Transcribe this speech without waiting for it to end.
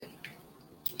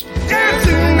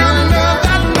Dancing under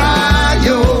that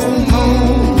bio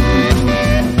moon.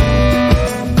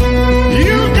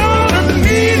 You gonna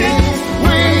meet it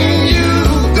when you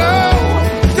go.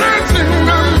 Dancing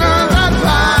under that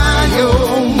bio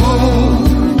moon.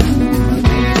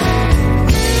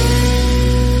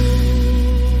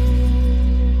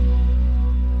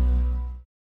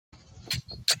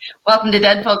 Welcome to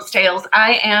Dead Folks Tales.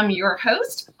 I am your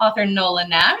host, author Nola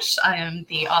Nash. I am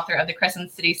the author of the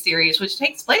Crescent City series, which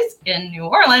takes place in New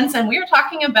Orleans, and we are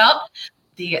talking about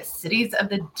the cities of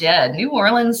the dead, New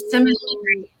Orleans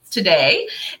cemeteries today.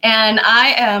 And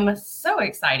I am so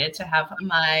excited to have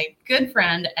my good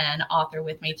friend and author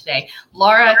with me today,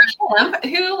 Laura Kemp,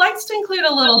 who likes to include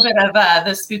a little bit of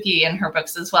the spooky in her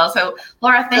books as well. So,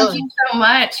 Laura, thank you so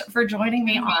much for joining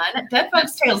me on Dead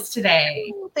Folks Tales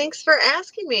today. Thanks for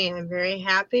asking me. I'm very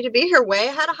happy to be here. Way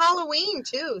ahead of Halloween,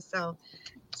 too. So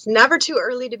it's never too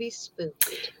early to be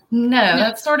spooked. No,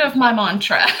 that's sort of my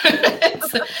mantra.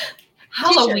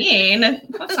 Halloween,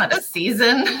 that's not a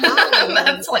season.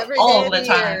 That's like all the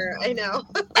time. I know.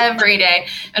 Every day.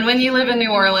 And when you live in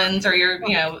New Orleans or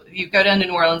you go down to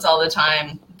New Orleans all the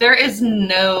time, there is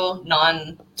no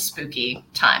non-spooky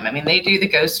time. I mean, they do the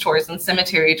ghost tours and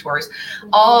cemetery tours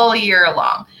all year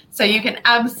long. So you can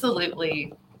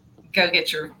absolutely go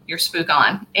get your spook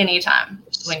on anytime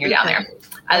when you're down there.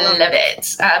 I love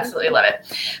it. I absolutely love it.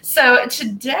 So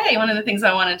today, one of the things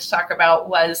I wanted to talk about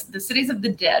was the cities of the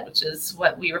dead, which is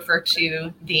what we refer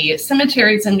to the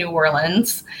cemeteries in New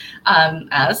Orleans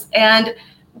as. And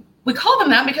we call them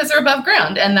that because they're above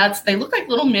ground. And they look like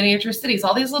little miniature cities,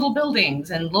 all these little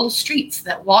buildings and little streets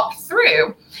that walk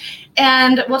through.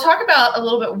 And we'll talk about a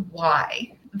little bit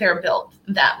why they're built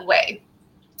that way.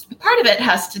 Part of it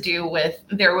has to do with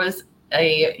there was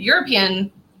a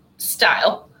European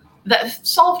style that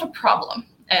solved a problem.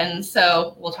 And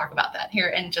so we'll talk about that here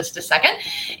in just a second.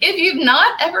 If you've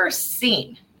not ever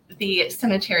seen the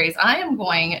cemeteries, I am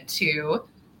going to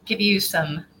give you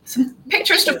some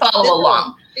pictures to follow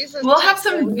along. We'll have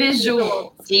some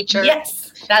visual teachers.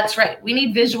 Yes, that's right. We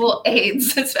need visual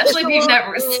aids, especially if you've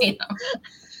never seen them.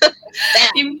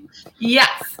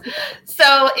 Yes.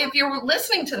 So if you're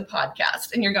listening to the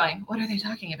podcast and you're going, what are they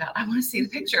talking about? I want to see the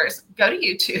pictures. Go to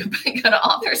YouTube, go to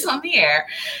Authors on the Air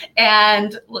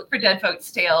and look for Dead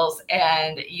Folks Tales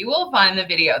and you will find the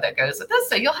video that goes with this.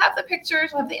 So you'll have the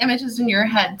pictures, you'll have the images in your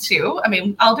head too. I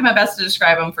mean, I'll do my best to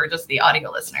describe them for just the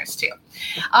audio listeners too.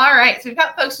 All right. So we've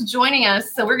got folks joining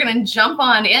us. So we're going to jump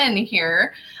on in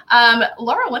here.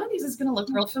 Laura, one of these is going to look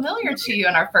real familiar to you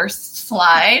in our first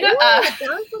slide. It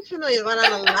does look familiar. The one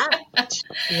on the left.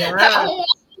 Yeah. That one on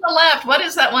the left. What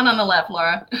is that one on the left,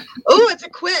 Laura? Oh, it's a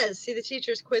quiz. See, the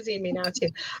teacher's quizzing me now too.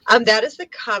 That is the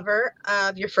cover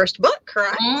of your first book,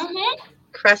 correct? Mm-hmm.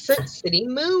 Crescent City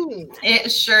Moon. It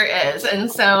sure is.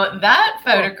 And so that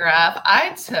photograph I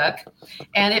took,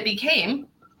 and it became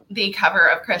the cover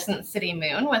of Crescent City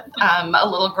Moon with a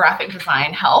little graphic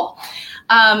design help.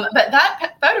 But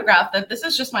that photograph, this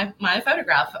is just my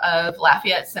photograph of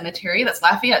Lafayette Cemetery. That's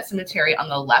Lafayette Cemetery on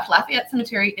the left. Lafayette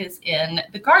Cemetery is in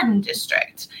the Garden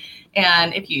District.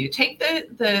 And if you take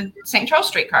the St. Charles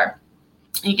streetcar,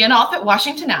 you get off at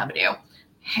Washington Avenue,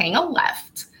 hang a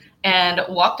left, and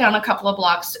walk down a couple of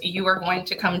blocks, you are going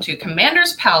to come to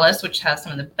Commander's Palace, which has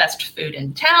some of the best food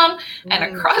in town. And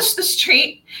across the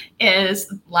street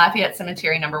is Lafayette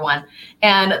Cemetery #1.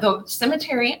 And the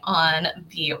cemetery on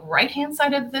the right-hand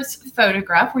side of this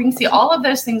photograph, where you can see all of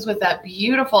those things with that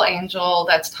beautiful angel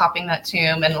that's topping that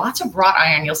tomb and lots of wrought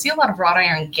iron. You'll see a lot of wrought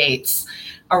iron gates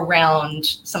around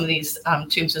some of these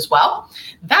tombs as well.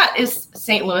 That is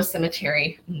St. Louis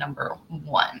Cemetery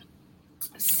 #1.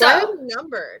 So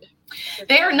numbered.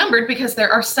 They are numbered because there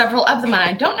are several of them. And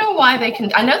I don't know why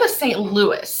I know the St.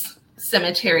 Louis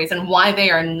cemeteries and why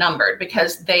they are numbered,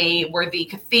 because they were the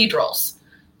cathedral's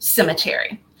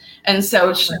cemetery. And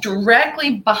so it's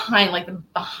directly behind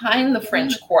the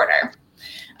French Quarter,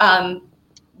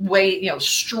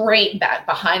 straight back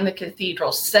behind the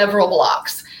cathedral, several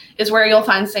blocks is where you'll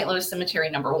find St. Louis Cemetery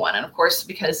 #1. And of course,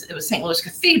 because it was St. Louis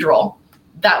Cathedral,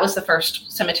 that was the first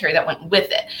cemetery that went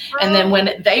with it. And then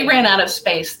when they ran out of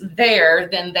space there,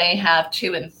 then they have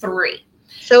 2 and 3.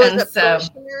 So is it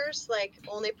parishioners, like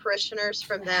only parishioners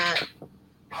from that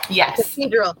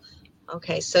cathedral?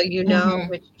 Okay, so you know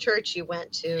which church you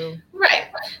went to. Right.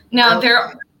 Now,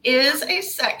 there is a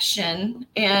section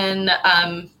in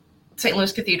St.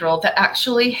 Louis Cathedral that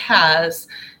actually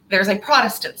there's a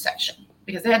Protestant section,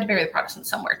 because they had to bury the Protestants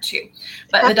somewhere too.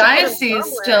 But the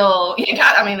diocese still, they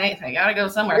got to go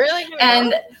somewhere. Really?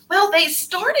 And, well, they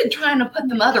started trying to put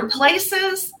them other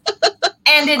places.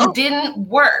 And it didn't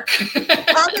work.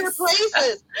 Other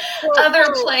places.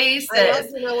 Other places. I love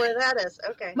to know where that is.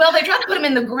 Okay. Well, they tried to put them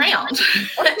in the ground,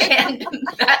 and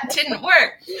that didn't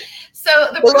work. So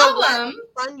the problem,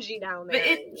 spongy down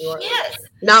there. Yes.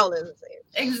 Now, Lindsay.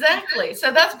 Exactly.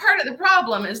 So that's part of the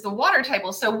problem is the water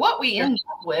table. So what we end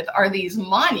up with are these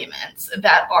monuments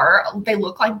that they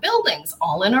look like buildings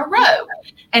all in a row.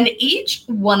 And each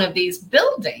one of these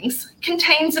buildings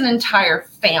contains an entire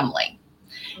family.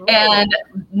 And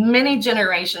many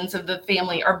generations of the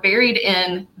family are buried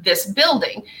in this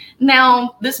building.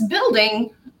 Now, this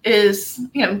building is,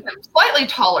 slightly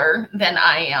taller than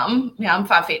I am. I'm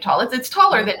 5 feet tall. It's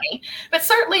taller than me, but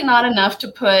certainly not enough to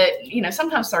put,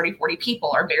 sometimes 30, 40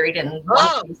 people are buried in one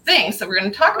of these things. So we're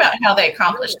going to talk about how they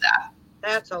accomplished that.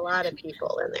 That's a lot of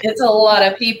people in there. It's a lot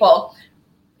of people.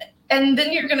 And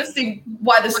then you're going to see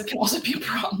why this can also be a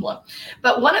problem.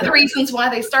 But one of the reasons why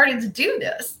they started to do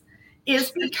this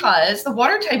is because the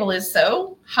water table is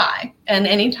so high, and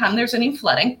anytime there's any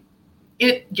flooding,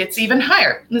 it gets even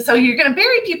higher. And so you're going to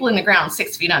bury people in the ground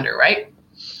 6 feet under, right?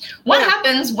 What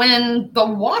happens when the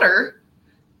water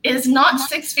is not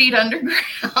 6 feet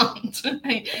underground?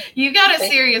 You got a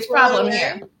serious problem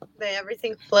here.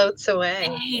 Everything floats away.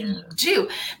 They do.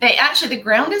 The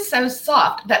ground is so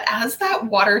soft that as that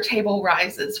water table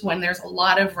rises, when there's a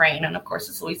lot of rain, and of course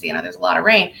it's Louisiana, there's a lot of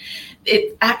rain,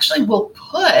 it actually will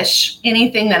push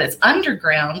anything that is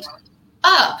underground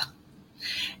up.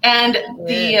 And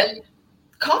the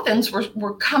coffins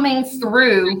were coming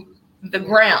through the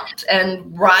ground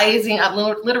and rising up,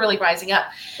 literally rising up.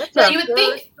 Now you would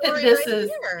think that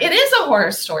it is a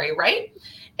horror story, right?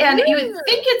 And you would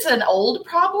think it's an old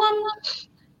problem,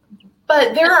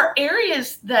 but there are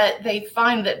areas that they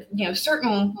find that,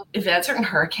 certain events, certain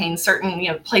hurricanes,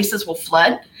 certain, places will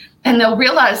flood, and they'll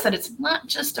realize that it's not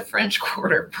just a French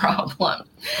Quarter problem.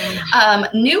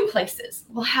 New places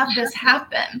will have this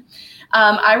happen.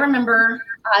 I remember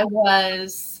I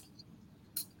was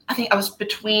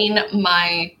between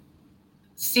my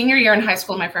senior year in high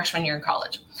school and my freshman year in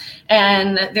college,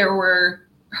 and there was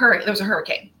a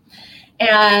hurricane.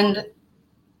 And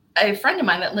a friend of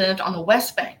mine that lived on the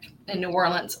West Bank in New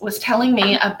Orleans was telling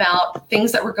me about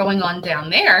things that were going on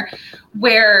down there,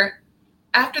 where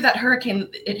after that hurricane,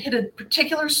 it hit a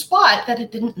particular spot that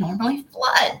it didn't normally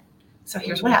flood. So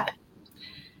here's what happened.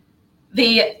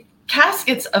 The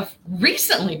caskets of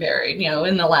recently buried,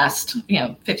 in the last,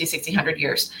 50, 60, 100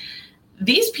 years,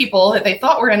 these people that they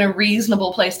thought were in a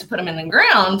reasonable place to put them in the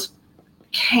ground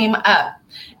came up.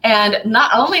 And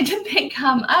not only did they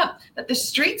come up, but the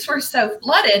streets were so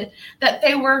flooded that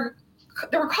there were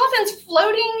coffins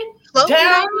floating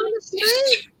down the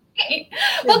street.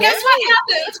 Well, guess what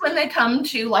happens when they come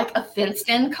to like a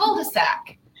fenced-in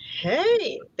cul-de-sac?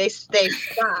 Hey, they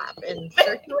stop and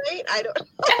circulate. I don't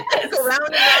know.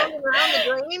 Around and around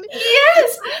the drain.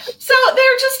 Yes. So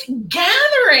they're just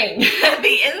gathering at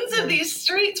the ends of these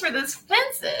streets where this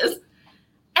fence is.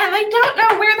 And they don't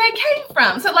know where they came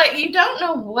from. So, you don't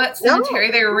know what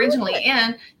cemetery they were originally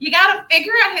in. You got to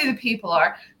figure out who the people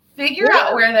are, figure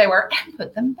out where they were, and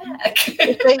put them back.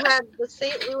 If they had the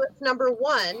St. Louis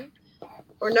 #1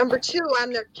 or #2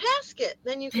 on their casket,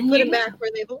 then you can put them back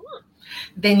where they belong.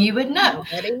 Then you would know.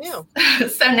 They knew.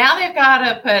 So now they've got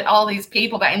to put all these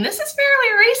people back. And this is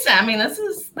fairly recent. I mean, this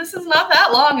is not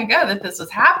that long ago that this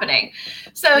was happening.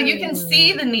 So you can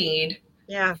see the need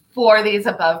for these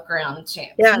above ground tombs.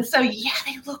 Yeah. And so,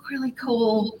 they look really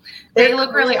cool. They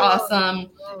look really awesome.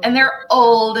 And they're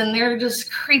old and they're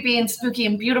just creepy and spooky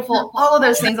and beautiful. All of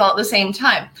those things all at the same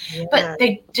time. Yeah. But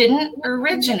they didn't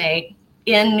originate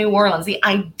in New Orleans. The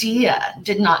idea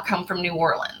did not come from New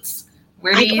Orleans.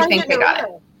 Where do you think they got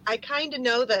it? I kind of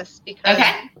know this because,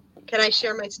 can I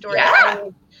share my story? Yeah.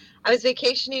 I was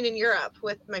vacationing in Europe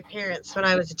with my parents when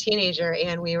I was a teenager,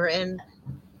 and we were in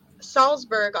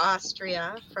Salzburg,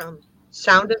 Austria, from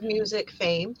Sound of Music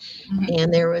fame. Mm-hmm.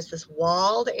 And there was this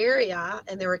walled area,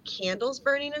 and there were candles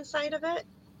burning inside of it.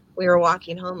 We were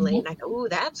walking home late, and I go, "Ooh,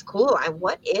 that's cool.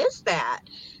 What is that?"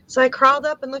 So I crawled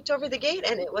up and looked over the gate,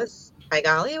 and it was, by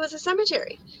golly, it was a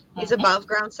cemetery. These above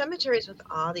ground cemeteries with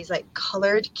all these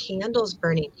colored candles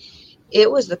burning. It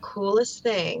was the coolest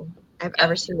thing I've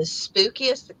ever seen. The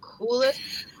spookiest, the coolest.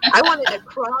 I wanted to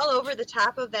crawl over the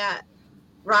top of that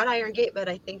wrought iron gate, but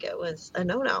I think it was a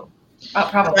no-no. Oh,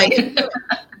 probably. But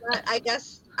I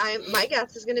guess my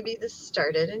guess is going to be this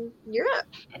started in Europe.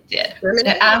 It did.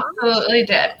 It absolutely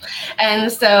did.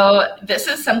 And so this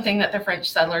is something that the French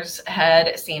settlers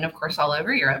had seen, of course, all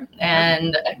over Europe,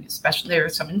 and especially there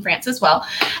was some in France as well.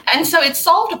 And so it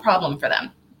solved a problem for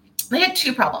them. They had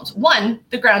two problems. One,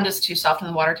 the ground is too soft and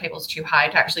the water table is too high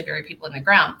to actually bury people in the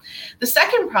ground. The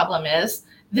second problem is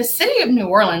the city of New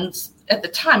Orleans at the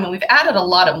time, and we've added a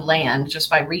lot of land just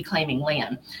by reclaiming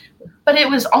land, but it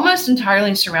was almost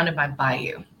entirely surrounded by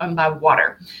bayou and by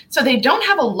water. So they don't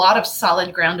have a lot of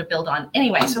solid ground to build on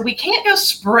anyway. So we can't go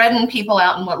spreading people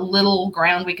out in what little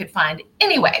ground we could find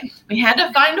anyway. We had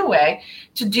to find a way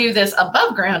to do this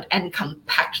above ground and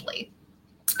compactly.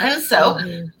 And so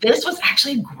this was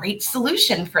actually a great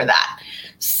solution for that.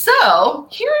 So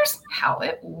here's how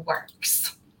it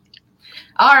works.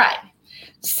 All right.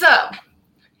 So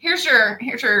here's your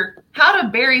how to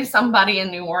bury somebody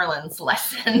in New Orleans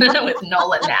lesson with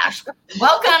Nola Nash.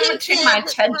 Welcome to my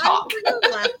TED Talk.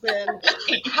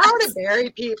 How to bury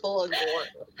people in New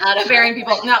Orleans. How to bury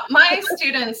people. Now, my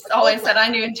students always said I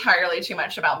knew entirely too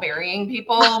much about burying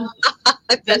people.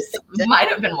 This might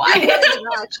have been why.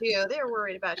 They're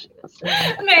worried about you.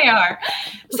 They are.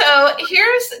 So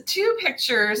here's two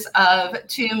pictures of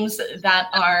tombs that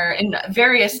are in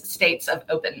various states of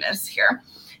openness here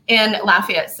in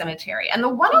Lafayette Cemetery. And the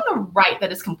one on the right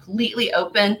that is completely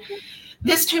open,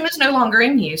 this tomb is no longer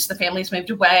in use. The family's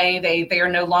moved away. They are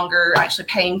no longer actually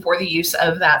paying for the use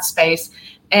of that space.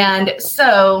 And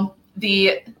so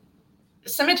the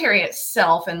cemetery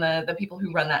itself and the people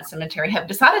who run that cemetery have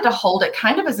decided to hold it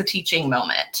kind of as a teaching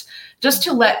moment, just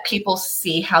to let people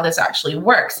see how this actually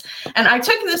works. And I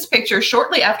took this picture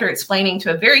shortly after explaining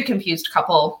to a very confused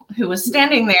couple who was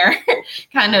standing there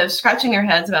kind of scratching their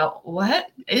heads about what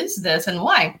is this and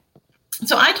why.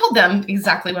 So I told them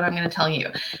exactly what I'm going to tell you.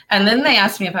 And then they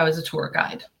asked me if I was a tour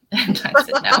guide. And I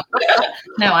said, no,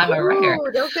 no, I'm a writer.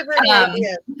 Don't give her any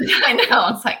ideas. I know.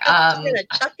 It's like,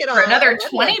 chuck it for on. another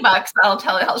 $20,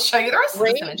 I'll show you the rest of the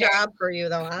Great cemetery. job for you,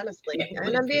 though, honestly.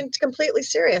 And I'm being completely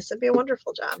serious. It'd be a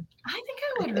wonderful job. I think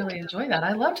I would really enjoy that.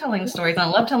 I love telling stories. I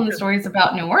love telling stories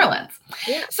about New Orleans.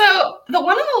 Yeah. So the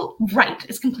one on the right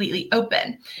is completely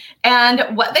open.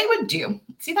 And what they would do,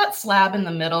 see that slab in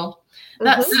the middle?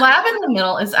 That slab in the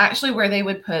middle is actually where they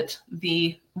would put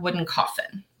the wooden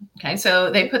coffin. Okay,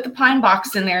 so they put the pine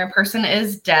box in there, a person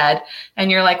is dead, and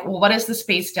you're like, well, what is the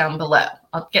space down below?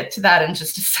 I'll get to that in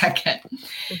just a second.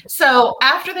 So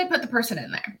after they put the person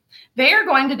in there, they are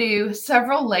going to do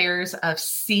several layers of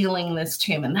sealing this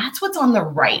tomb, and that's what's on the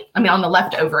right, on the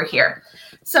left over here.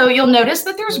 So you'll notice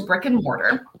that there's brick and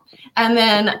mortar, and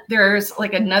then there's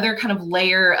like another kind of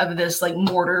layer of this like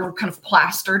mortar kind of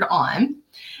plastered on.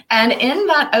 And in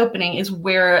that opening is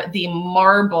where the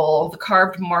marble, the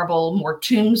carved marble, more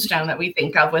tombstone that we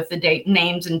think of with the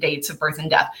names and dates of birth and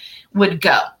death would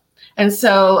go. And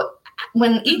so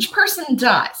when each person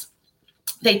dies,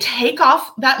 they take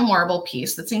off that marble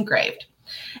piece that's engraved,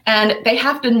 and they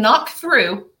have to knock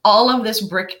through all of this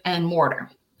brick and mortar,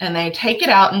 and they take it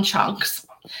out in chunks.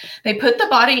 They put the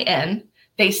body in,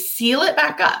 they seal it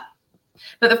back up.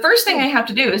 But the first thing they have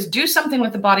to do is do something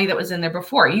with the body that was in there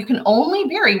before. You can only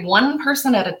bury one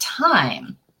person at a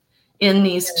time in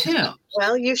these tombs.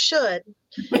 Well, you should.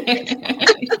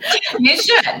 You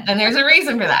should, and there's a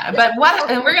reason for that. But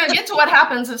and we're going to get to what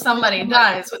happens if somebody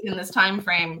dies within this time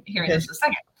frame here in just a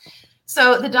second.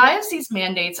 So the diocese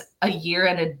mandates a year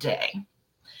and a day.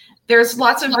 There's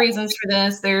lots of reasons for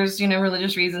this. There's,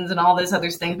 religious reasons and all those other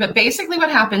things. But basically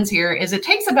what happens here is it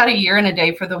takes about a year and a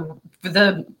day for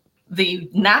the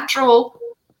natural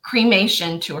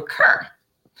cremation to occur.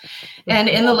 And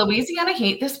in the Louisiana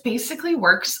heat, this basically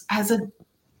works as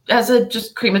a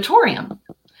just crematorium.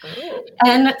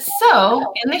 And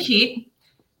so in the heat,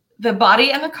 the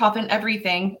body and the coffin,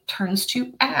 everything turns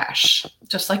to ash,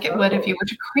 just like it would if you were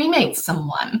to cremate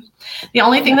someone. The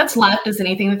only thing that's left is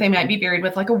anything that they might be buried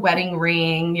with, like a wedding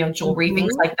ring, jewelry,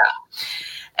 things like that.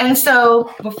 And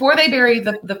so before they bury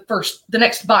the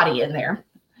next body in there,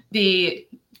 the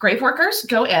grave workers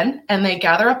go in and they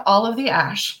gather up all of the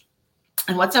ash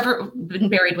and what's ever been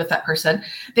buried with that person.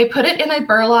 They put it in a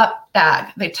burlap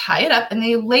bag. They tie it up and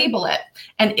they label it,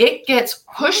 and it gets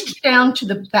pushed down to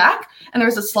the back. And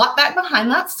there's a slot back behind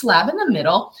that slab in the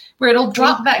middle where it'll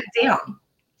drop back down,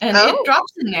 and it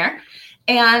drops in there.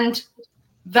 And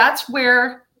that's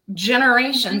where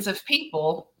generations of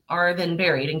people are then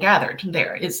buried and gathered.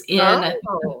 There is in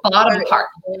the bottom part.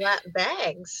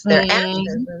 Bags. They're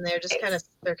ashes, and they're just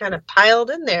kind of piled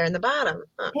in there in the bottom.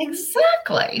 Huh.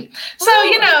 Exactly. So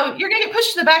you're gonna get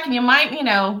pushed to the back, and you might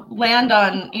land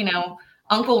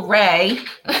Uncle Ray,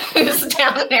 who's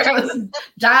down there, was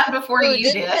died before Who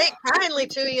you didn't did. take kindly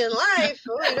to you in life.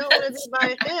 Oh, you don't want to be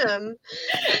by him.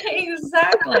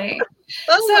 Exactly.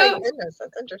 Oh So- my goodness,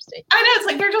 that's interesting. I know, it's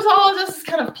like they're just all just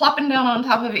kind of plopping down on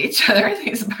top of each other,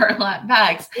 these burlap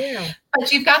bags. Yeah.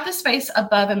 But you've got the space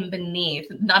above and beneath,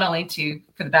 not only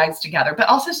for the bags to gather, but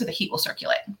also so the heat will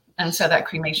circulate. And so that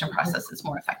cremation process is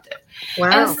more effective. Wow.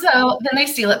 And so then they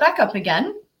seal it back up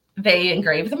again. They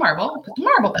engrave the marble, put the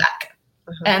marble back.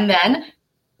 Uh-huh. And then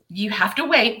you have to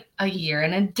wait a year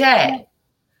and a day.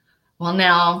 Well,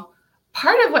 now,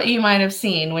 part of what you might have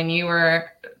seen when you were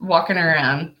walking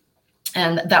around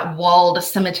and that walled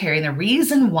cemetery, and the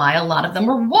reason why a lot of them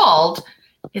were walled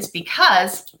is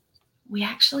because we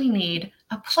actually need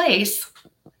a place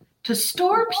to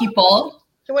store people.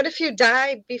 So what if you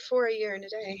die before a year and a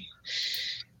day?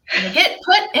 They get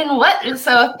put in what is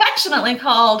so affectionately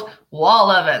called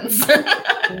wall ovens.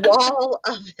 Wall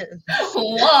ovens.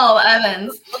 Wall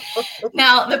ovens.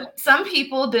 Now, some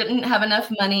people didn't have enough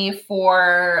money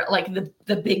for like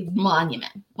the big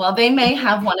monument. Well, they may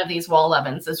have one of these wall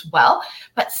ovens as well,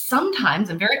 but sometimes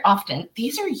and very often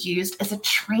these are used as a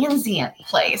transient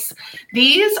place.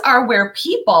 These are where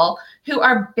people who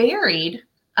are buried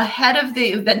ahead of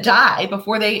that die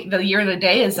before the year and a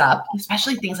day is up,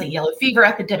 especially things like yellow fever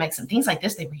epidemics and things like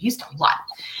this, they were used a lot.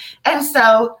 And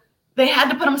so they had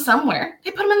to put them somewhere.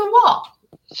 They put them in the wall.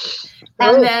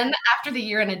 And then after the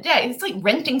year and a day, it's like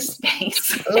renting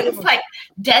space. It's like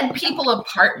dead people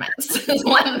apartments is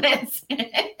what this is.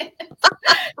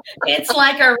 It's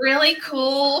like a really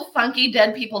cool, funky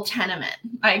dead people tenement,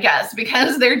 I guess,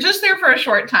 because they're just there for a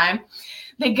short time.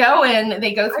 They go in,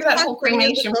 they go through that whole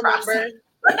cremation process.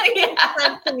 Yeah.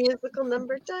 That's the musical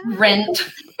number time. Rent.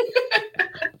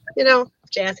 You know,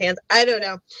 jazz hands. I don't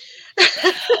know.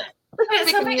 Make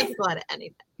So a musical out of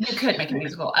anything. you could make a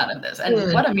musical out of this. And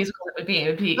Hmm. what a musical it would be. It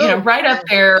would be, right up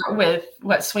there with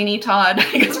what Sweeney Todd,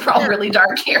 because we're all really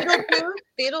dark here.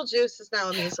 Beetlejuice is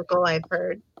now a musical, I've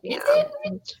heard. Yeah.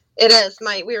 Is It is.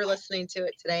 We were listening to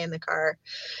it today in the car.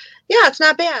 Yeah, it's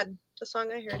not bad. The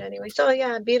song I heard anyway. So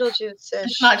yeah, Beetlejuice.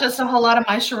 It's not just a whole lot of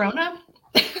My Sharona.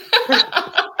 That's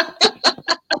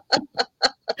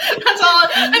all.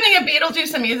 I think of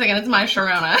Beetlejuice and music, and it's My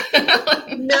Sharona.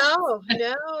 No,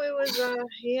 it was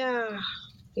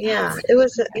it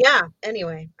was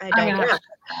anyway, I digress.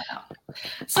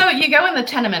 So you go in the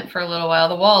tenement for a little while,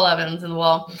 the wall ovens and the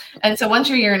wall, and so once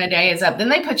your year and a day is up, then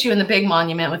they put you in the big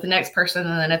monument with the next person,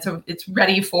 and then it's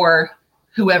ready for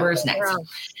whoever's next. Wow.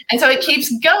 And so it keeps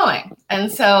going,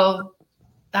 and so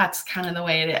that's kind of the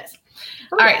way it is.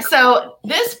 All right, so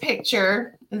this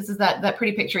picture, this is that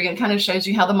pretty picture again, kind of shows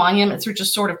you how the monuments are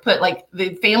just sort of put, like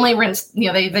the family rents,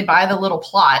 they buy the little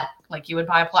plot, like you would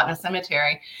buy a plot in a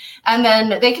cemetery, and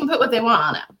then they can put what they want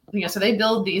on it. So they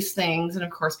build these things, and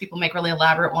of course people make really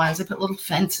elaborate ones. They put little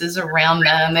fences around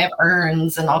them, they have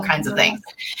urns and all kinds of things.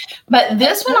 But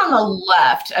this one on the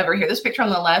left over here, this picture on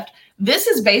the left, this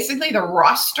is basically the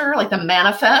roster, like the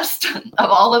manifest of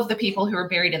all of the people who are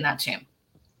buried in that tomb.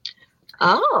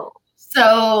 Oh.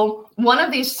 So one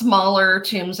of these smaller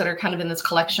tombs that are kind of in this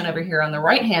collection over here on the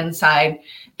right-hand side,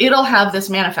 it'll have this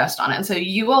manifest on it. And so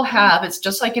you will have, it's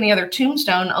just like any other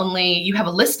tombstone, only you have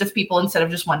a list of people instead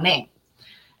of just one name.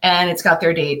 And it's got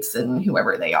their dates and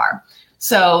whoever they are.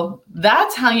 So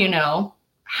that's how you know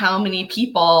how many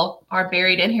people are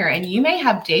buried in here. And you may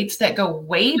have dates that go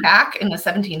way back in the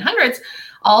 1700s,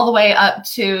 all the way up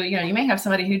to, you may have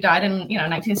somebody who died in,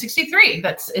 1963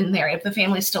 that's in there if the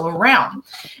family's still around.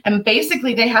 And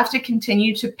basically they have to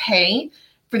continue to pay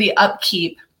for the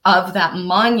upkeep of that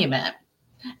monument.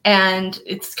 And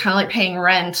it's kind of like paying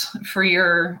rent for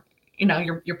your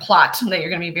plot that you're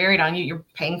going to be buried on. You're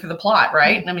paying for the plot,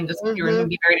 right? I mean, just you're going to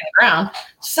be buried in the ground.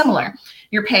 Similar.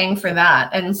 You're paying for that.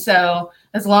 And so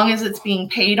as long as it's being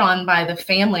paid on by the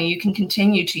family, you can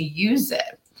continue to use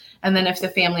it. And then if the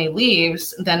family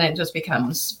leaves, then it just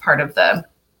becomes part of the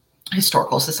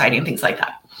historical society and things like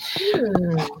that.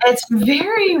 It's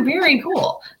very, very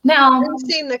cool. Now, Have you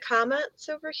seen the comments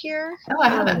over here? oh, I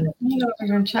haven't. Let me go over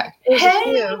here and check. There's a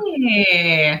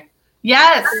Hey,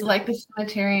 yes, like the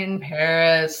cemetery in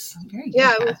Paris. Very good. Yeah,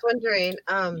 I Kathy. was wondering.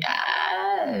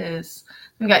 Yes,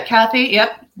 we got Kathy.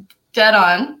 Yep, dead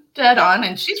on,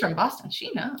 and she's from Boston.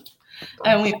 She knows.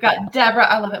 And we've got Deborah.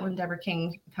 I love it when Deborah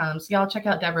King comes. Y'all check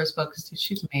out Deborah's book because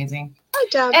she's amazing. Hi,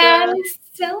 Deborah. And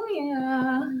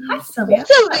Sylvia. Hi, Sylvia.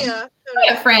 Sylvia. We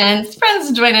have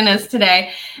friends joining us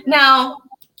today. Now,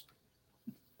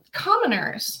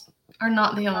 commoners are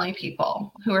not the only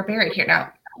people who are buried here.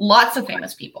 Now, lots of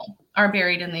famous people are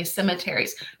buried in these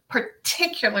cemeteries,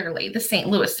 particularly the St.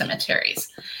 Louis cemeteries.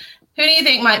 Who do you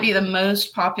think might be the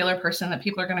most popular person that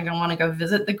people are going to want to go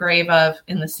visit the grave of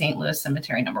in the St. Louis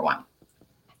Cemetery, number one?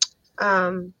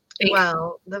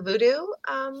 Well, the voodoo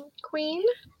queen.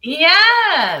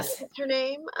 Yes. What's her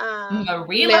name?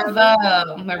 Marie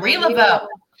Laveau. Marie Laveau.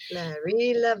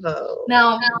 Marie Laveau.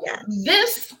 Now, Yes.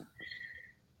 this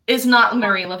is not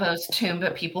Marie Laveau's tomb,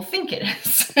 but people think it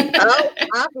is. Oh,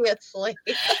 obviously.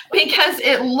 Because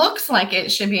it looks like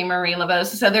it should be Marie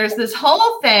Laveau's. So there's this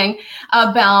whole thing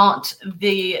about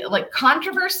the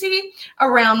controversy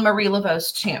around Marie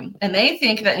Laveau's tomb. And they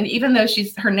think that, and even though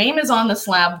her name is on the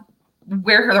slab,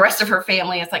 where the rest of her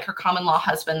family is like her common law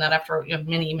husband, that after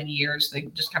many, many years, they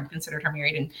just kind of considered her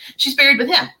married, and she's buried with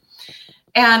him.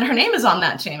 And her name is on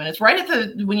that tomb. And it's right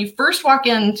at when you first walk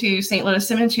into St. Louis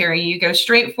Cemetery, you go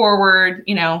straight forward,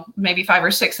 maybe 5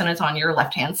 or 6, and it's on your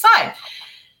left-hand side.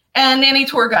 And any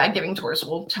tour guide giving tours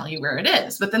will tell you where it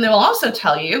is. But then they will also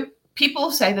tell you,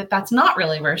 people say that that's not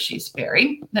really where she's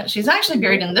buried, that she's actually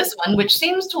buried in this one, which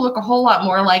seems to look a whole lot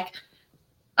more like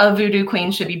a voodoo queen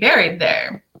should be buried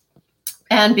there.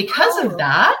 And because of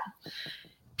that,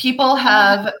 people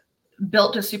have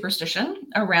built a superstition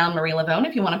around Marie Laveau. And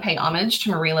if you want to pay homage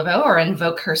to Marie Laveau or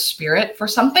invoke her spirit for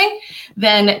something,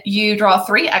 then you draw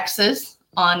 3 X's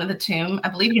on the tomb. I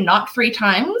believe you knock 3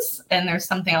 times, and there's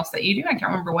something else that you do. I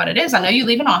can't remember what it is. I know you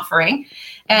leave an offering,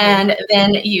 and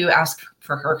then you ask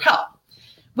for her help,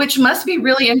 which must be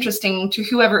really interesting to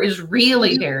whoever is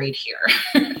really buried here.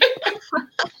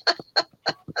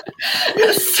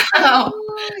 So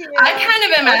I kind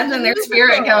of imagine their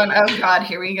spirit going, oh God,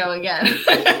 here we go again.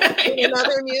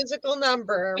 Another musical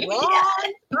number.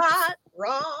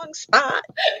 Wrong spot.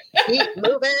 Keep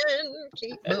moving.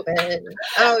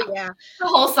 Oh yeah. The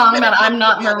whole song about I'm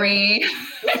not Marie.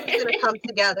 It's gonna come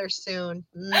together soon.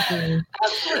 Mm-hmm.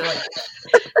 Absolutely.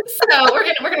 So we're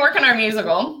gonna work on our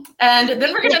musical, and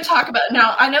then we're gonna talk about.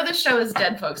 Now I know this show is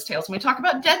Dead Folks Tales, and we talk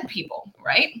about dead people,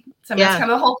 right? So that's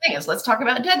kind of the whole thing is let's talk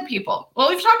about dead people. Well,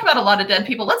 we've talked about a lot of dead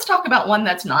people. Let's talk about one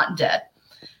that's not dead.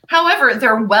 However,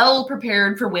 they're well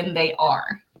prepared for when they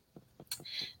are.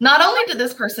 Not only did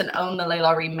this person own the Les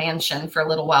Laurie mansion for a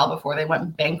little while before they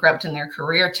went bankrupt and their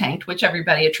career tanked, which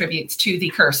everybody attributes to the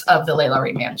curse of the Les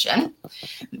Laurie mansion,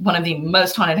 one of the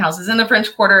most haunted houses in the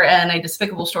French Quarter, and a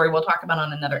despicable story we'll talk about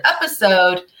on another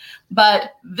episode.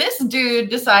 But this dude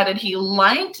decided he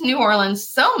liked New Orleans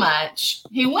so much,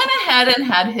 he went ahead and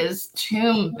had his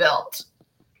tomb built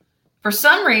for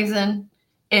some reason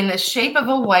in the shape of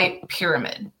a white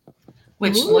pyramid,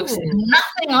 which looks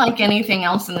nothing like anything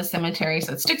else in the cemetery.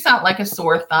 So it sticks out like a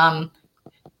sore thumb.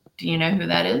 Do you know who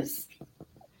that is?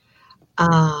 No.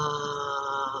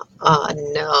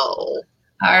 All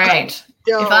right.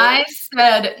 No. If I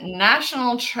said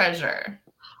National Treasure,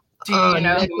 do you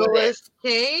know who it is?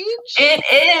 Cage? It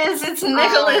is. It's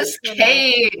Nicolas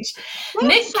Cage. That's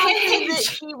Nick something that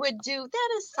Cage. he would do. That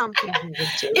is something he would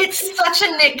do. It's such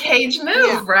a Nick Cage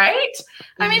move, right?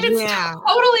 I mean, it's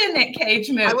totally a Nick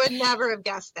Cage move. I would never have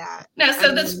guessed that. No,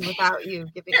 so this without you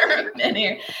giving pyramid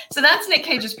here. So that's Nick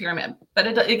Cage's pyramid, but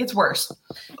it gets worse.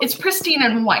 It's pristine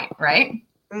and white, right?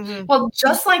 Mm-hmm. Well,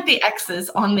 just like the X's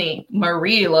on the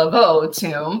Marie Laveau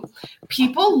tomb,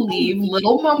 people leave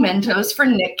little mementos for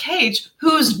Nick Cage,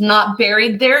 who's not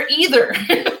buried there either.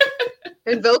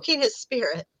 Invoking his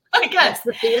spirit. I guess.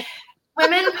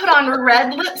 Women put on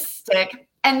red lipstick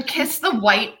and kiss the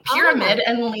white pyramid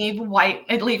and leave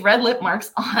red lip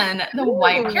marks on the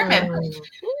white pyramid.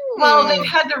 Well, they've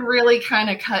had to really kind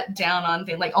of cut down on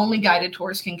things, like only guided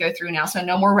tours can go through now. So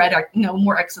no more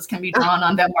X's can be drawn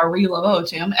on the Marie Laveau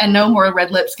tomb, and no more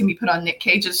red lips can be put on Nick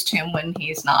Cage's tomb when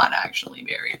he's not actually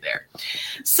buried there.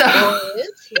 So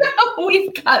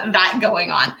we've got that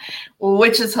going on,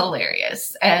 which is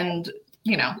hilarious. And,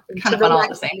 kind of fun all at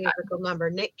the same time. Number.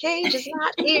 Nick Cage is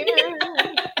not here.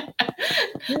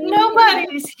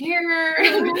 Nobody's here.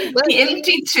 The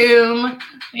empty tomb,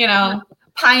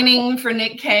 pining for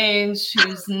Nick Cage,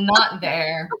 who's not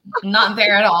there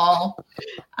at all.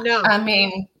 No. I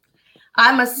mean,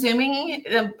 I'm assuming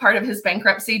part of his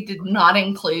bankruptcy did not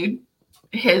include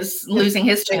his losing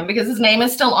his tomb, because his name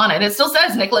is still on it. It still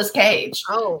says Nicolas Cage.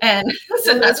 Oh. And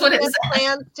so that's what it says.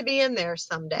 Plans to be in there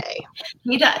someday.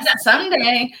 He does.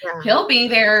 Someday he'll be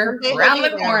there around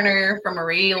the corner from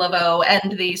Marie Laveau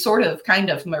and the sort of kind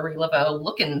of Marie Laveau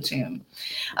looking tomb.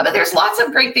 But there's lots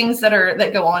of great things that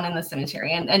go on in the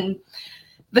cemetery. And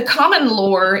the common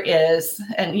lore is,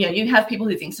 and you have people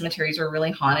who think cemeteries are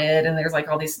really haunted, and there's like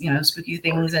all these spooky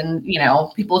things, and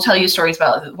people tell you stories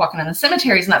about walking in the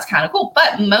cemeteries, and that's kind of cool.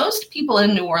 But most people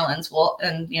in New Orleans will,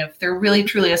 and if they're really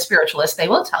truly a spiritualist, they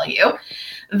will tell you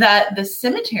that the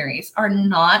cemeteries are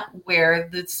not where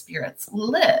the spirits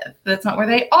live. That's not where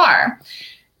they are.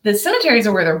 The cemeteries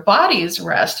are where their bodies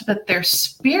rest, but their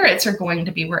spirits are going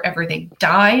to be wherever they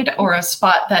died, or a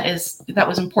spot that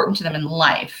was important to them in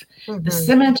life. Mm-hmm. The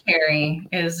cemetery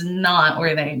is not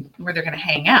where they're going to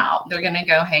hang out. They're going to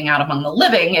go hang out among the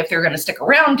living. If they're going to stick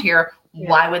around here,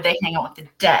 why would they hang out with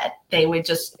the dead? They would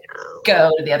just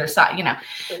go to the other side,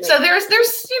 So there's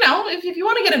if you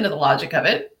want to get into the logic of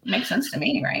it makes sense to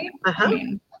me, right? Uh-huh. I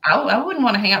mean, I wouldn't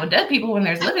want to hang out with dead people when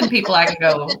there's living people I can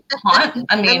go haunt.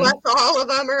 I mean, unless all of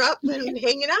them are up and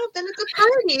hanging out, then it's a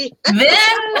party.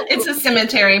 Then it's a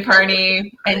cemetery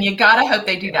party, and you gotta hope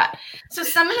they do that. So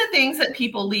some of the things that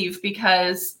people leave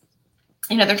because,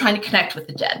 they're trying to connect with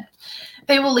the dead.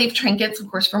 They will leave trinkets, of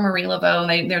course, from Marie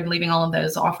Laveau. They're leaving all of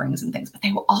those offerings and things, but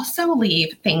they will also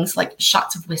leave things like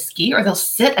shots of whiskey, or they'll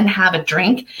sit and have a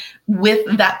drink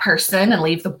with that person and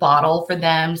leave the bottle for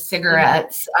them,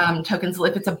 cigarettes, tokens.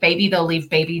 If it's a baby, they'll leave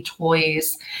baby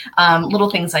toys, little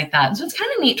things like that. So it's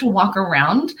kind of neat to walk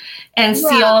around and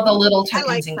see all the little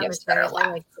tokens and gifts that are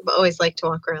left. I always like to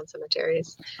walk around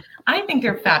cemeteries. I think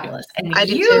they're fabulous. And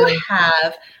you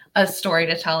have a story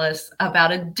to tell us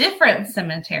about a different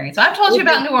cemetery. So I've told you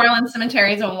about New Orleans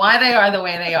cemeteries and why they are the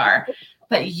way they are,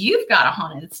 but you've got a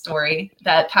haunted story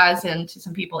that ties into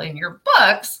some people in your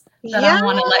books that I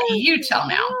want to let you tell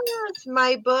now. Yes,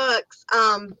 my books.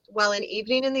 Well, in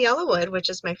Evening in the Yellowwood, which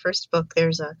is my first book,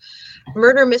 there's a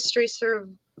murder mystery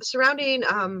surrounding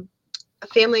a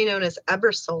family known as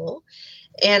Ebersole.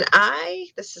 And I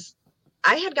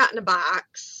had gotten a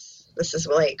box. This is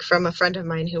like from a friend of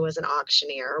mine who was an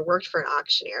auctioneer, or worked for an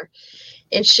auctioneer.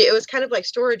 And it was kind of like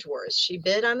Storage Wars. She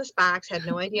bid on this box, had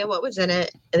no idea what was in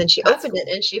it. And then she opened it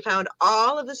and she found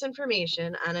all of this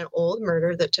information on an old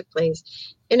murder that took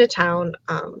place in a town,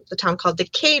 the town called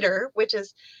Decatur, which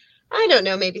is, I don't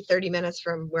know, maybe 30 minutes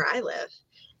from where I live.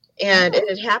 And it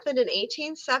had happened in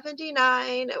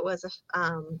 1879. It was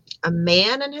a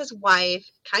man and his wife,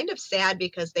 kind of sad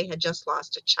because they had just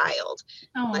lost a child.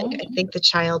 Like, I think the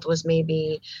child was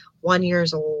maybe 1 year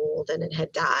old and it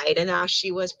had died. And now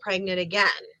she was pregnant again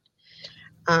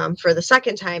for the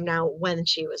second time now when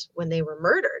they were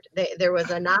murdered. There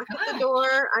was a knock at the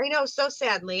door. I know, so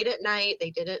sad. Late at night,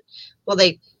 they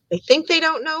think they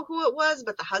don't know who it was,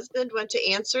 but the husband went to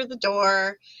answer the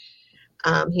door.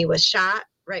 He was shot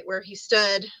right where he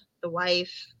stood. The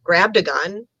wife grabbed a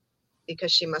gun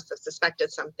because she must have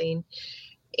suspected something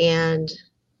and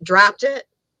dropped it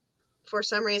for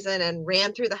some reason and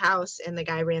ran through the house, and the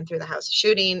guy ran through the house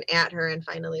shooting at her and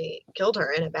finally killed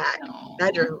her in a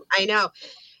bedroom. I know.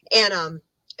 And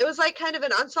it was like kind of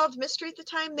an unsolved mystery at the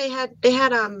time. They had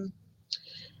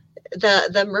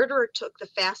the murderer took the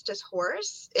fastest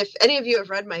horse. If any of you have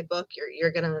read my book,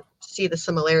 you're gonna see the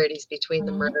similarities between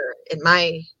the murder in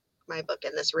my book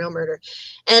and this real murder.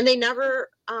 And they never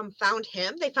found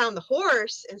him. They found the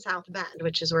horse in South Bend,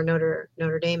 which is where Notre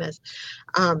Dame is.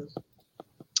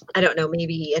 I don't know,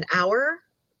 maybe an hour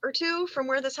or two from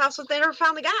where this house was. They never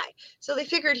found the guy. So they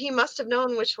figured he must have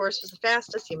known which horse was the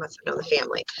fastest. He must have known the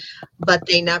family, but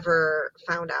they never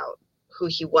found out who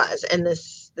he was. And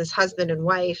this husband and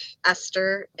wife,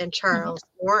 Esther and Charles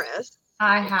Morris.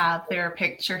 I have their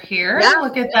picture here. Yeah.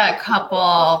 Look at that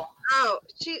couple. Oh,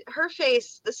 her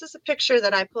face. This is a picture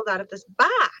that I pulled out of this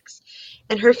box,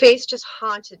 and her face just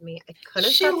haunted me. I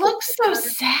couldn't. She looks so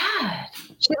sad.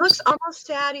 She looks almost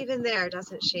sad even there,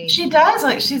 doesn't she? She does.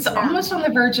 Like she's almost on the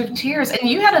verge of tears. And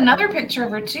you had another picture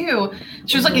of her too.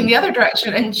 She was looking the other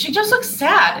direction, and she just looks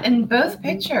sad in both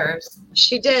pictures.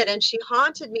 She did, and she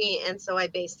haunted me. And so I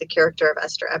based the character of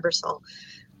Esther Ebersole,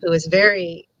 who is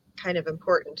very kind of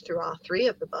important through all three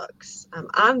of the books,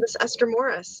 on this Esther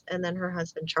Morris and then her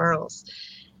husband Charles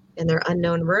and their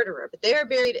unknown murderer. But they are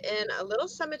buried in a little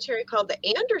cemetery called the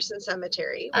Anderson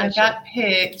Cemetery. I've got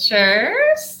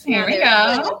pictures. Here we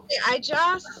go.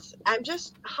 I'm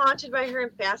just haunted by her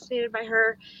and fascinated by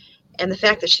her. And the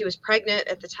fact that she was pregnant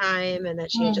at the time and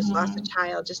that she had just lost a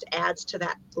child just adds to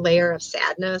that layer of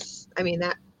sadness. I mean,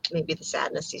 that maybe the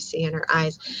sadness you see in her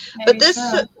eyes. Maybe. But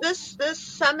this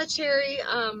cemetery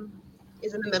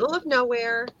is in the middle of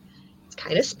nowhere. It's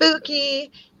kind of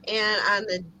spooky. And on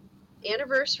the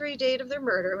anniversary date of their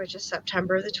murder, which is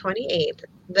September the 28th,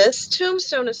 this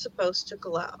tombstone is supposed to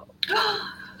glow.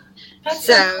 That's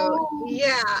so cool.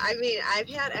 Yeah, I mean, I've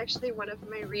had actually one of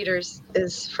my readers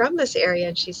is from this area,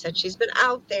 and she said she's been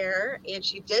out there and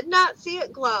she did not see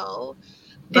it glow,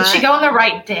 Did she But go on the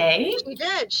right day? she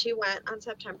did. She went on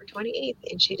September 28th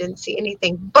and she didn't see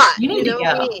anything. But You need to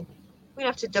go. we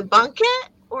have to debunk it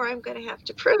or I'm going to have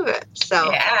to prove it. So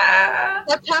Yeah.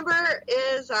 September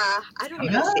is, I don't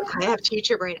even see, I have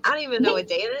teacher brain. I don't even know what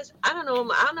day it is. I don't know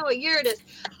what year it is.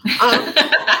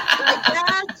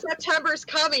 Yeah, September's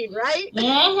coming, right?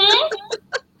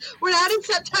 We're not in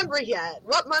September yet.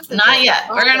 What month is Not it? yet.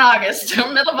 We're in August.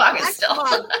 We're middle of August Next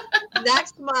still.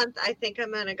 Next month, I think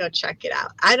I'm going to go check it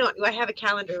out. I have a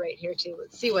calendar right here too.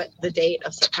 Let's see what the date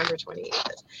of September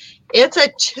 28th is. It's a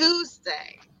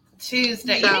Tuesday.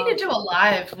 Tuesday. So, you need to do a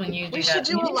live when you do We that. should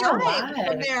do You a need to live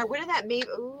from there. What did that mean?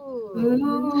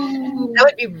 Ooh.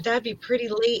 That'd be pretty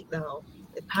late though.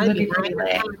 It'd probably Would be be pretty 9 or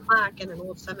late. 10 o'clock in an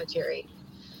old cemetery.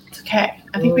 It's okay.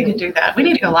 I think we could do that. We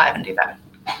need to go live and do that.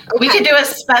 We could do a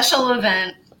special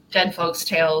event, Dead Folks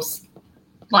Tales,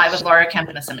 live with Laura Kemp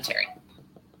in a cemetery.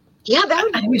 Yeah, that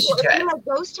would be I think we should cool. do It'd it. be like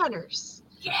ghost hunters.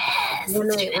 Yes. When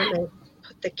they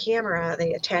put the camera,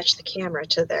 they attach the camera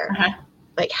to their Uh-huh.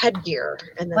 like headgear,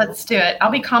 and then Let's do it.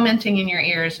 I'll be commenting in your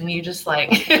ears, and you just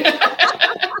like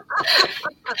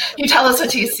you tell us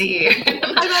what you see.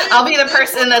 I'll be the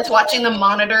person that's watching the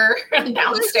monitor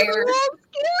downstairs.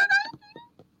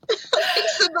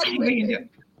 We can do it.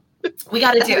 We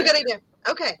got to That's do a good it. idea.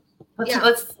 Okay.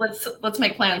 Let's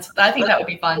make plans. I think that would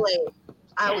be fun.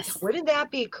 Yes. Wouldn't that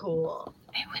be cool?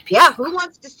 It would be Yeah, fun. who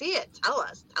wants to see it? Tell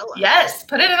us. Yes,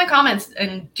 put it in the comments.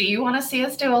 And do you want to see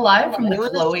us do a live from the You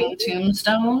wanna glowing see it?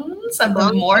 tombstones of the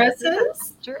Glowing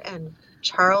Morrises? And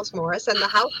Charles Morris, and the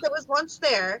house that was once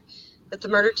there that the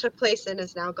murder took place in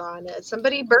is now gone.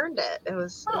 Somebody burned it. It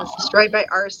was destroyed by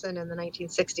arson in the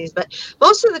 1960s. But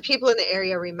most of the people in the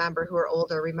area who are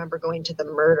older remember going to the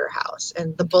murder house,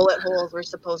 and the bullet holes were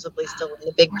supposedly still in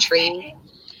the big tree.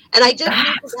 And I did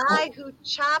meet the guy who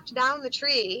chopped down the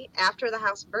tree after the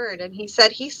house burned, and he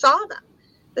said he saw them.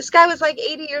 This guy was like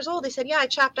 80 years old. He said, yeah, I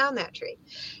chopped down that tree.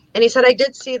 And he said, I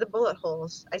did see the bullet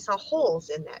holes. I saw holes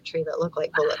in that tree that looked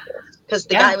like bullet holes. Because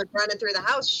the guy was running through the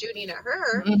house shooting at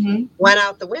her, went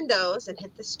out the windows and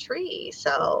hit this tree.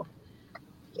 So,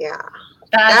 yeah.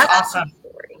 That's awesome.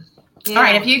 Yeah. All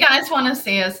right, if you guys want to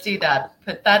see us do that,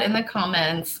 put that in the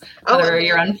comments. Whether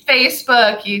you're on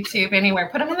Facebook, YouTube, anywhere,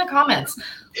 put them in the comments.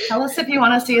 Tell us if you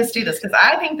want to see us do this, because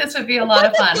I think this would be a lot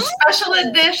of fun. Special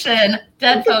edition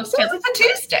Dead Folks Tales. It's a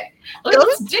Tuesday.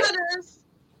 Let's do it.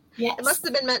 Yes. It must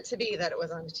have been meant to be that it was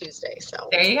on a Tuesday. So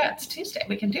there you go. It's Tuesday.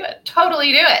 We can do it.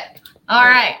 Totally do it. All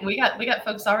right. We got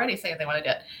folks already saying they want to do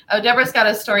it. Oh, Deborah's got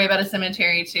a story about a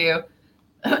cemetery too.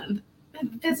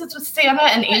 Visits with Santa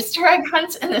and Easter egg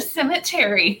hunts in the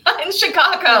cemetery in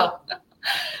Chicago.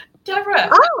 Deborah,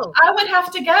 I would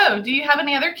have to go. Do you have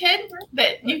any other kid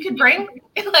that you could bring,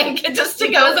 like, just to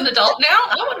go as an adult now?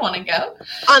 I would want to go.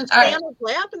 On Santa's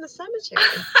lap in the cemetery.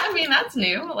 I mean, that's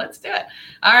new. Let's do it.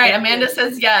 All right. Amanda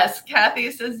says yes.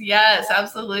 Kathy says yes.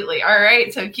 Absolutely. All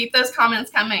right. So keep those comments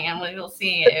coming, and we will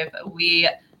see if we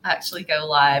actually go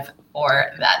live for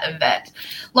that event.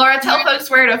 Laura, tell folks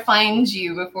where to find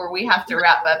you before we have to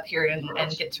wrap up here and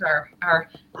get to our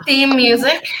theme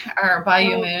music, our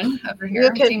Bayou Moon over here.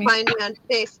 You can find me on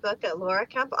Facebook at Laura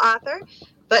Kemp Author,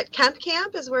 but Kemp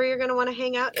Camp is where you're going to want to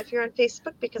hang out if you're on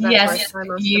Facebook, because that's where I find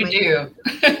most you of my do.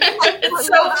 It's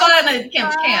so fun at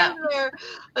Kemp Camp.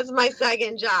 That's my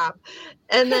second job.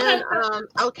 And then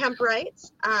L Kemp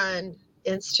Writes on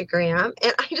Instagram,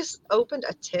 and I just opened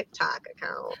a TikTok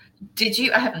account. Did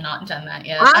you? I have not done that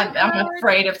yet. I'm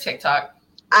afraid of TikTok.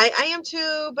 I am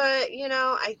too, but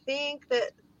I think that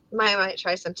I might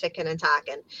try some ticking and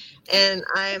talking. And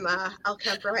I'm L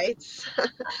Kemp Writes.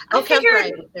 L Kemp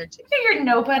Writes there too. I figured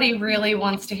nobody really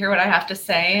wants to hear what I have to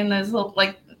say in those little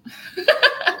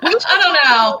I don't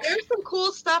know. There's some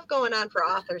cool stuff going on for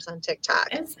authors on TikTok.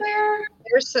 Is there?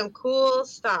 There's some cool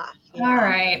stuff. Yeah. All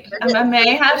right. I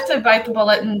may have to bite the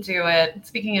bullet and do it.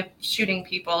 Speaking of shooting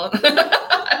people.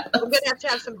 I'm going to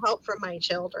have some help from my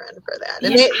children for that.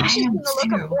 And they seen the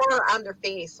look of horror on their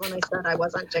face when I said I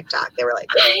was on TikTok. They were like,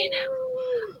 I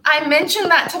know. I mentioned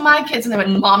that to my kids, and they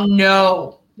went, Mom,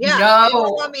 no. Yeah, no. They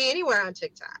don't want me anywhere on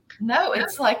TikTok. No,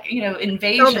 it's like,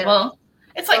 invasion. Well,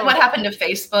 it's like what happened to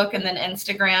Facebook and then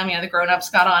Instagram. The grown-ups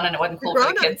got on, and it wasn't cool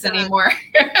for the kids anymore.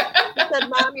 He said,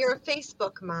 Mom, you're a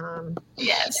Facebook mom.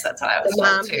 Yes, that's what I was told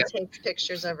mom too. Who takes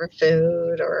pictures of her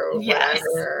food or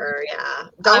whatever. Yeah.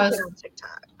 Don't get on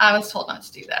TikTok. I was told not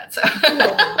to do that, so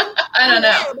I don't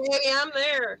know. Baby, I'm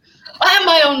there. I am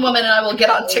my own woman, and I will get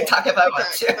on TikTok if I want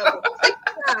to.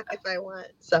 TikTok if I want.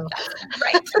 So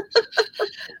right.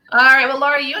 All right. Well,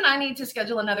 Laura, you and I need to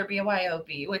schedule another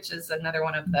BYOB, which is another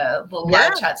one of the little live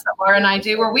Yeah. chats that Laura and I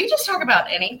do where we just talk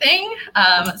about anything.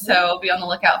 So be on the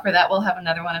lookout for that. We'll have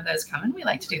another one of those coming. We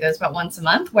like to do those about once a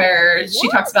month where she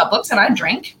talks about books and I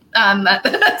drink.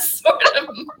 That's sort of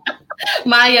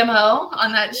my MO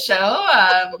on that show.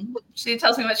 She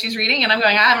tells me what she's reading and I'm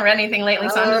going, I haven't read anything lately,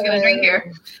 so I'm just going to drink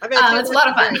here. It's a lot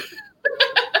of fun.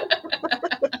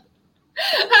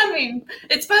 I mean,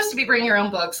 it's supposed to be bring your own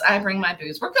books. I bring my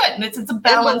booze. We're good. And it's a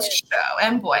balanced show.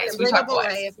 And boys. We talk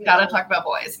boys. Gotta talk about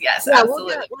boys. Yes, yeah,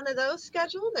 absolutely. We'll get one of those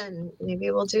scheduled and maybe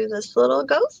we'll do this little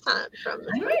ghost hunt from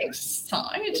I'm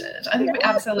excited. I think we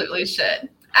absolutely should.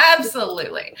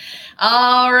 Absolutely.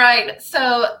 All right.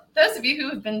 So those of you who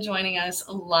have been joining us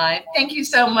live, thank you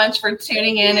so much for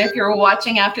tuning in. If you're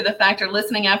watching after the fact or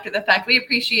listening after the fact, we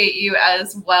appreciate you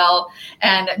as well.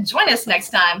 And join us next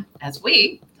time as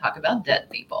we talk about dead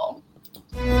people.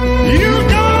 You're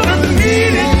gonna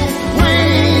need it.